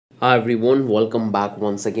Hi everyone, welcome back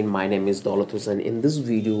once again. My name is Dolatus, and in this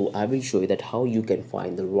video I will show you that how you can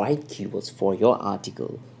find the right keywords for your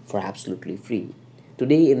article for absolutely free.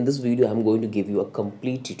 Today in this video I'm going to give you a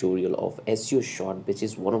complete tutorial of SEO Short, which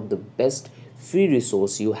is one of the best free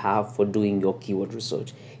resource you have for doing your keyword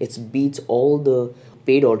research. It beats all the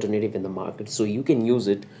paid alternative in the market, so you can use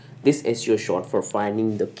it this SEO short for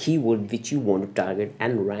finding the keyword which you want to target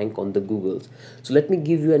and rank on the Googles. So let me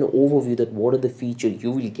give you an overview that what are the features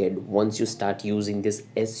you will get once you start using this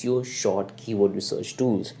SEO short keyword research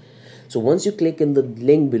tools. So once you click in the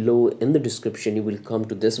link below in the description, you will come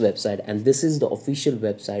to this website, and this is the official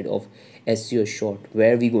website of SEO short,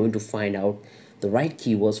 where we're going to find out the right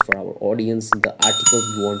keywords for our audience, the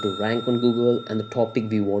articles we want to rank on Google, and the topic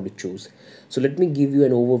we want to choose. So let me give you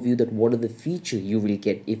an overview that what are the features you will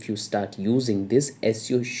get if you start using this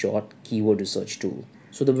SEO short keyword research tool.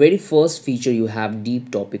 So the very first feature, you have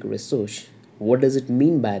deep topic research. What does it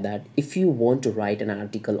mean by that? If you want to write an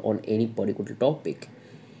article on any particular topic,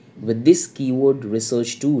 with this keyword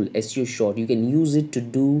research tool SEO short, you can use it to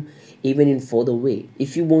do even in further way.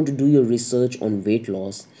 If you want to do your research on weight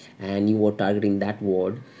loss and you are targeting that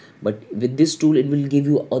word, but with this tool it will give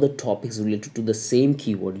you other topics related to the same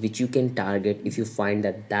keyword which you can target. If you find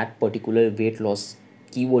that that particular weight loss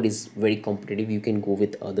keyword is very competitive, you can go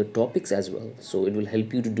with other topics as well, so it will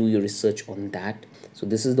help you to do your research on that. So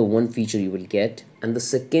this is the one feature you will get. And the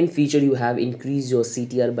second feature, you have increase your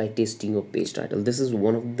CTR by testing your page title. This is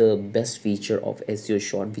one of the best feature of SEO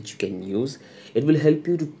short which you can use. It will help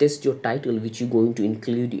you to test your title which you're going to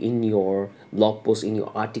include in your blog post, in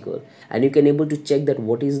your article, and you can able to check that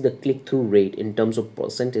what is the click-through rate in terms of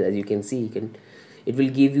percentage. As you can see, it will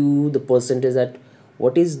give you the percentage that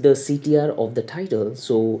what is the CTR of the title.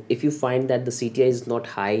 So if you find that the CTR is not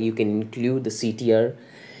high, you can include the CTR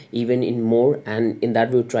even in more, and in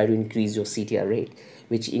that way try to increase your CTR rate,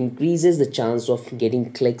 which increases the chance of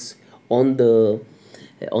getting clicks on the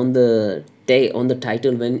on the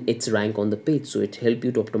title when it's ranked on the page. So it help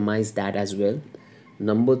you to optimize that as well.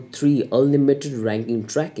 Number three, unlimited ranking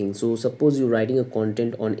tracking. So suppose you're writing a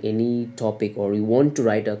content on any topic, or you want to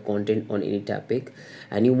write a content on any topic,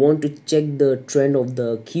 and you want to check the trend of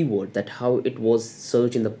the keyword, that how it was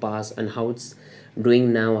searched in the past and how it's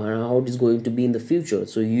doing now and how it is going to be in the future.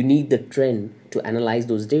 So you need the trend to analyze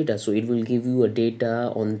those data, so it will give you a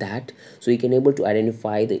data on that, so you can able to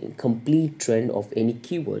identify the complete trend of any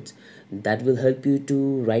keywords. That will help you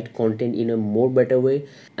to write content in a more better way,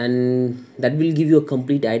 and that will give you a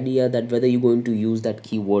complete idea that whether you're going to use that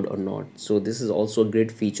keyword or not. So this is also a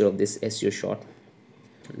great feature of this SEO short.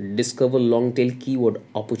 Discover long tail keyword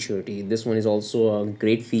opportunity. This one is also a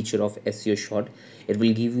great feature of SEO short. It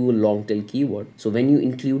will give you a long tail keyword. So when you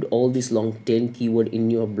include all these long tail keyword in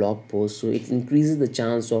your blog post, so it increases the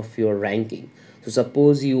chance of your ranking. So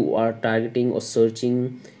suppose you are targeting or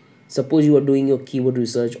searching, suppose you are doing your keyword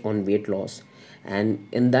research on weight loss, and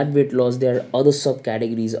in that weight loss there are other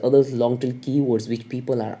subcategories, other long tail keywords which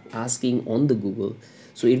people are asking on the Google.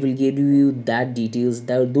 So it will give you that details,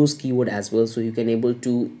 that those keyword as well, so you can able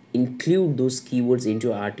to include those keywords into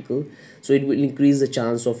your article, so it will increase the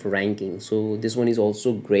chance of ranking. So this one is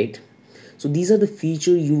also great. So these are the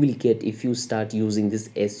feature you will get if you start using this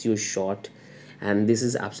SEO short, and this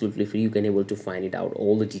is absolutely free. You can able to find it out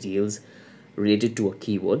all the details related to a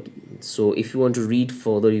keyword. So if you want to read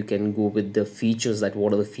further, you can go with the features, that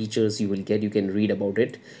what are the features you will get. You can read about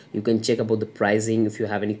it, you can check about the pricing. If you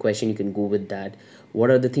have any question, you can go with that. What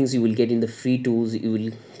are the things you will get in the free tools, you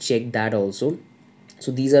will check that also.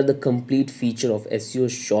 So these are the complete feature of SEO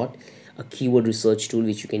short, a keyword research tool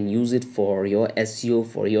which you can use it for your SEO,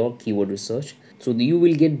 for your keyword research. So you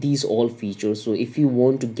will get these all features. So if you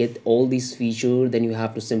want to get all these features, then you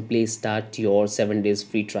have to simply start your 7 days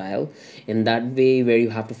free trial in that way, where you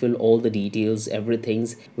have to fill all the details,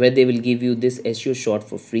 everything's where they will give you this SEO short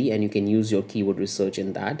for free, and you can use your keyword research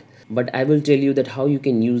in that. But I will tell you that how you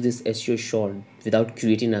can use this SEO short without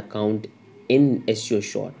creating an account in SEO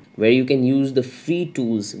short, where you can use the free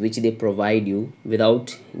tools which they provide you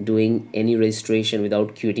without doing any registration,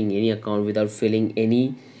 without creating any account, without filling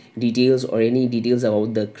any details or any details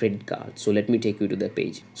about the credit card. So let me take you to the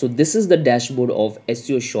page. So this is the dashboard of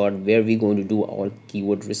SEO short, where we're going to do our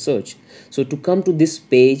keyword research. So to come to this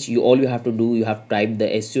page, all you have to do, you have to type the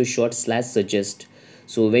SEO short slash suggest.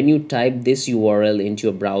 So when you type this URL into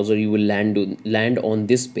your browser, you will land on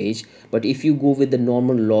this page. But if you go with the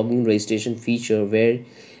normal login registration feature, where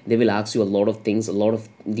they will ask you a lot of things, a lot of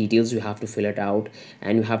details, you have to fill it out,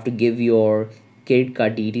 and you have to give your credit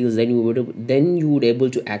card details, then you would able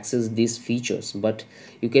to access these features. But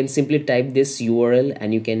you can simply type this URL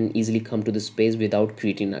and you can easily come to this page without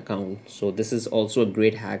creating an account. So this is also a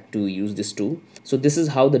great hack to use this tool. So this is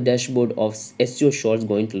how the dashboard of SEO Short is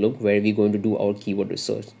going to look, where we're going to do our keyword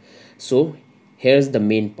research. So here's the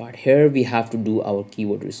main part. Here we have to do our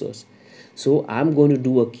keyword research. So I'm going to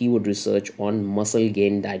do a keyword research on muscle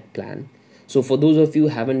gain diet plan. So for those of you who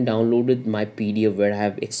haven't downloaded my PDF where I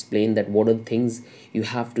have explained that what are the things you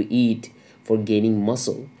have to eat for gaining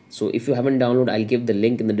muscle. So if you haven't downloaded, I'll give the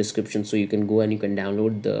link in the description, so you can go and you can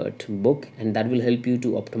download the book, and that will help you to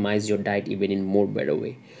optimize your diet even in more better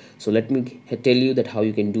way. So let me tell you that how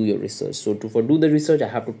you can do your research. So for do the research, I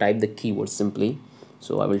have to type the keyword simply.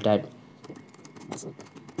 So I will type muscle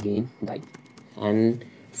gain diet, and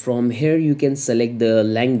from here you can select the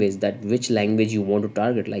language, that which language you want to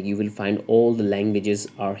target. Like you will find all the languages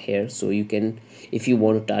are here, so you can, if you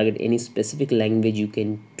want to target any specific language, you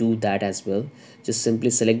can do that as well. Just simply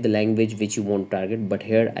select the language which you want to target, but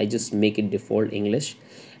here I just make it default English.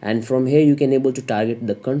 And from here you can able to target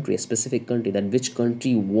the country, a specific country, that which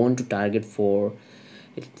country you want to target for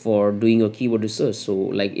doing your keyword research. So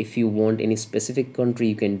like if you want any specific country,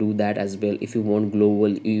 you can do that as well. If you want global,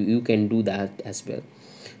 you can do that as well.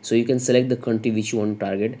 So you can select the country which you want to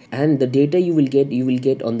target, and the data you will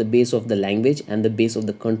get on the base of the language and the base of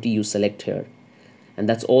the country you select here. And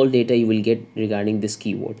that's all data you will get regarding this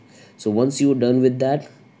keyword. So once you're done with that,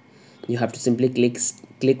 you have to simply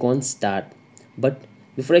click on start. But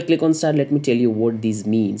before I click on start, let me tell you what this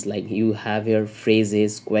means. Like you have here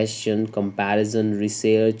phrases, question, comparison,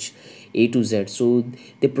 research, A to Z. So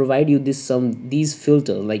they provide you these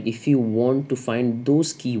filters. Like if you want to find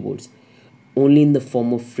those keywords only in the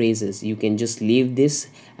form of phrases, you can just leave this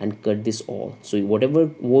and cut this all. So whatever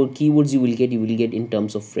word keywords you will get in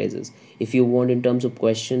terms of phrases. If you want in terms of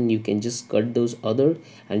question, you can just cut those other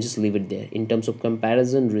and just leave it there. In terms of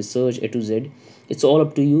comparison, research, A to Z, it's all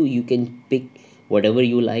up to you. You can pick whatever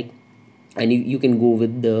you like, and you can go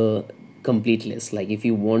with the complete list. Like if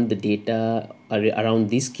you want the data around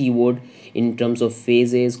this keyword in terms of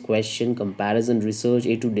phases, question, comparison, research,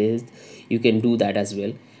 A to Z, you can do that as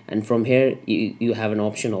well. And from here you have an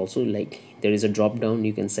option also, like there is a drop down,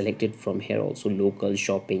 you can select it from here also, local,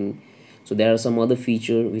 shopping. So there are some other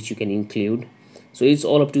feature which you can include. So it's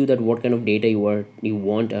all up to you that what kind of data you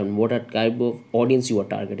want and what type of audience you are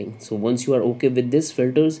targeting. So once you are okay with this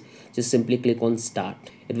filters, just simply click on start.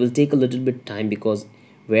 It will take a little bit time because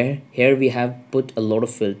where here we have put a lot of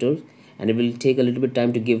filters, and it will take a little bit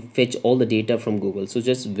time to fetch all the data from Google. So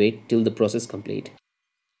just wait till the process complete.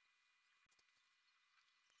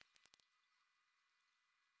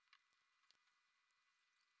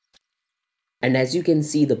 And as you can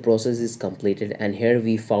see, the process is completed, and here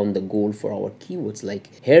we found the goal for our keywords.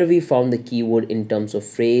 Like here we found the keyword in terms of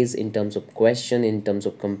phrase, in terms of question, in terms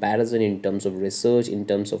of comparison, in terms of research, in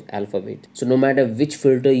terms of alphabet. So no matter which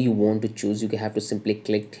filter you want to choose, you have to simply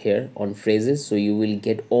click here on phrases. So you will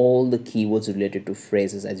get all the keywords related to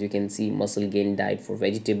phrases. As you can see, muscle gain diet for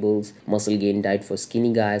vegetables, muscle gain diet for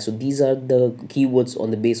skinny guys. So these are the keywords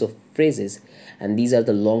on the base of phrases, and these are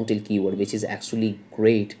the long tail keyword, which is actually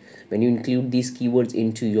great. When you include these keywords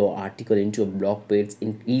into your article, into a blog page,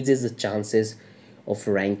 increases the chances of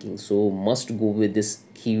ranking. So must go with this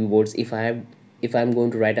keywords. If I'm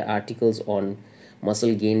going to write articles on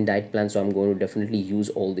muscle gain diet plan, so I'm going to definitely use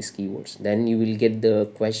all these keywords. Then you will get the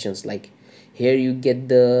questions. Like here you get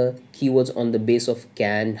the keywords on the base of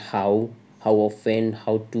can, how often,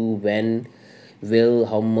 how to, when, will,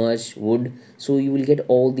 how much, would. So you will get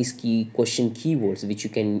all these question keywords which you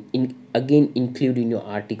can again include in your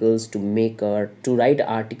articles to make to write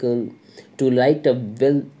article, to write a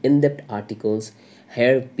well in-depth articles.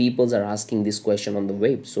 Here peoples are asking this question on the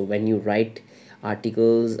web, so when you write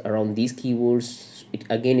articles around these keywords, it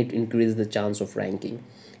increases the chance of ranking.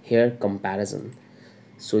 Here comparison,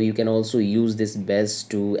 so you can also use this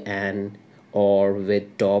best to and or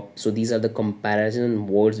with top. So these are the comparison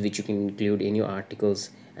words which you can include in your articles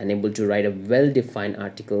and able to write a well-defined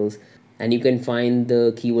articles. And you can find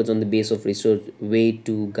the keywords on the base of research, way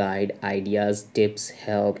to, guide, ideas, tips,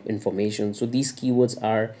 help, information. So these keywords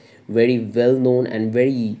are very well known and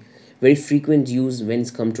very frequent use when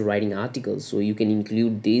it's come to writing articles. So you can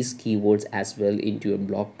include these keywords as well into your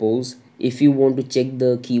blog post. If you want to check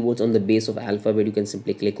the keywords on the base of alphabet, you can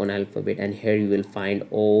simply click on alphabet, and here you will find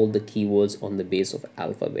all the keywords on the base of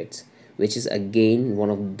alphabets, which is again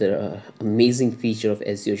one of the amazing feature of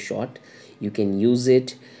SEO Short. You can use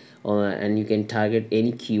it and you can target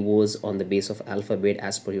any keywords on the base of alphabet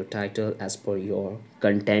as per your title, as per your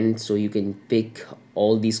content. So you can pick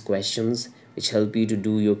all these questions which help you to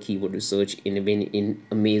do your keyword research in in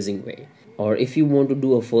amazing way. Or if you want to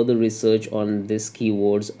do a further research on this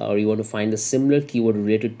keywords, or you want to find a similar keyword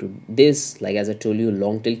related to this, like as I told you,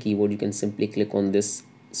 long tail keyword, you can simply click on this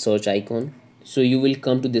search icon. So you will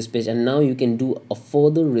come to this page, and now you can do a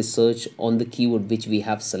further research on the keyword which we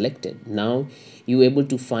have selected. Now you're able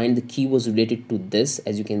to find the keywords related to this.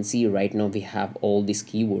 As you can see right now, we have all these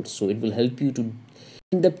keywords, so it will help you to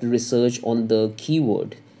in-depth research on the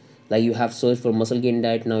keyword. Like you have searched for muscle gain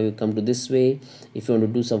diet, now you come to this way. If you want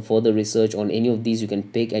to do some further research on any of these, you can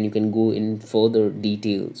pick and you can go in further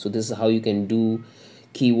detail. So this is how you can do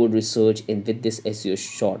keyword research in with this SEO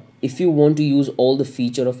short. If you want to use all the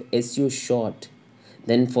feature of SEO short,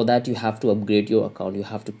 then for that you have to upgrade your account. You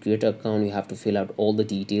have to create an account, you have to fill out all the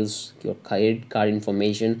details, your credit card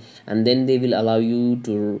information, and then they will allow you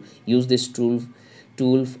to use this tool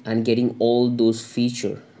and getting all those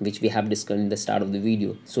feature which we have discussed in the start of the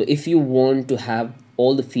video. So if you want to have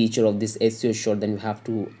all the feature of this SEO short, then you have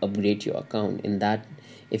to upgrade your account. In that,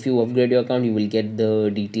 if you upgrade your account, you will get the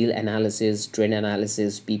detailed analysis, trend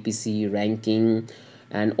analysis, PPC ranking,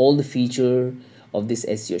 and all the feature of this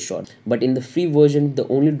SEO short. But in the free version, the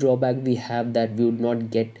only drawback we have that we would not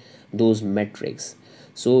get those metrics.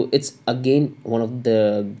 So it's again one of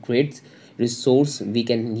the great resource. We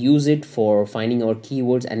can use it for finding our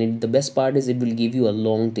keywords, and the best part is it will give you a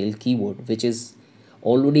long tail keyword which is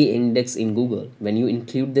already indexed in Google. When you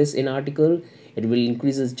include this in article, it will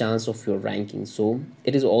increase the chance of your ranking. So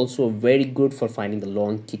it is also very good for finding the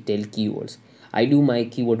long tail keywords. I do my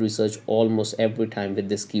keyword research almost every time with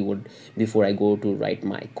this keyword before I go to write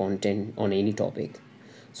my content on any topic.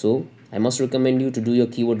 So I must recommend you to do your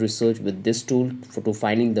keyword research with this tool to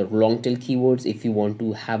finding the long tail keywords. If you want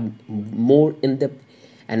to have more in-depth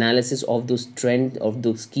analysis of those trend of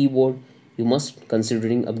those keyword, you must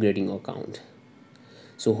considering upgrading your account.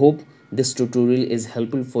 So hope this tutorial is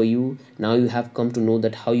helpful for you. Now you have come to know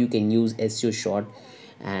that how you can use SEO short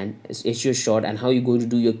and how you're going to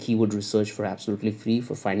do your keyword research for absolutely free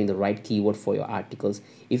for finding the right keyword for your articles.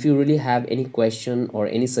 If you really have any question or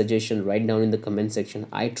any suggestion, write down in the comment section.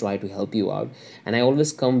 I try to help you out, and I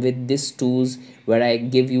always come with these tools where I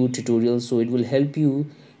give you tutorials, so it will help you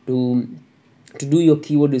to do your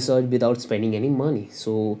keyword research without spending any money.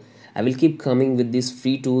 So I will keep coming with this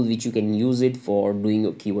free tool which you can use it for doing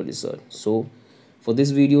your keyword research. So for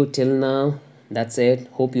this video till now, that's it.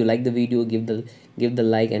 Hope you like the video. Give the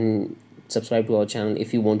like and subscribe to our channel.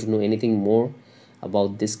 If you want to know anything more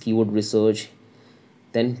about this keyword research,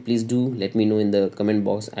 then please do let me know in the comment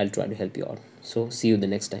box. I'll try to help you out. So see you the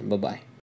next time. Bye bye.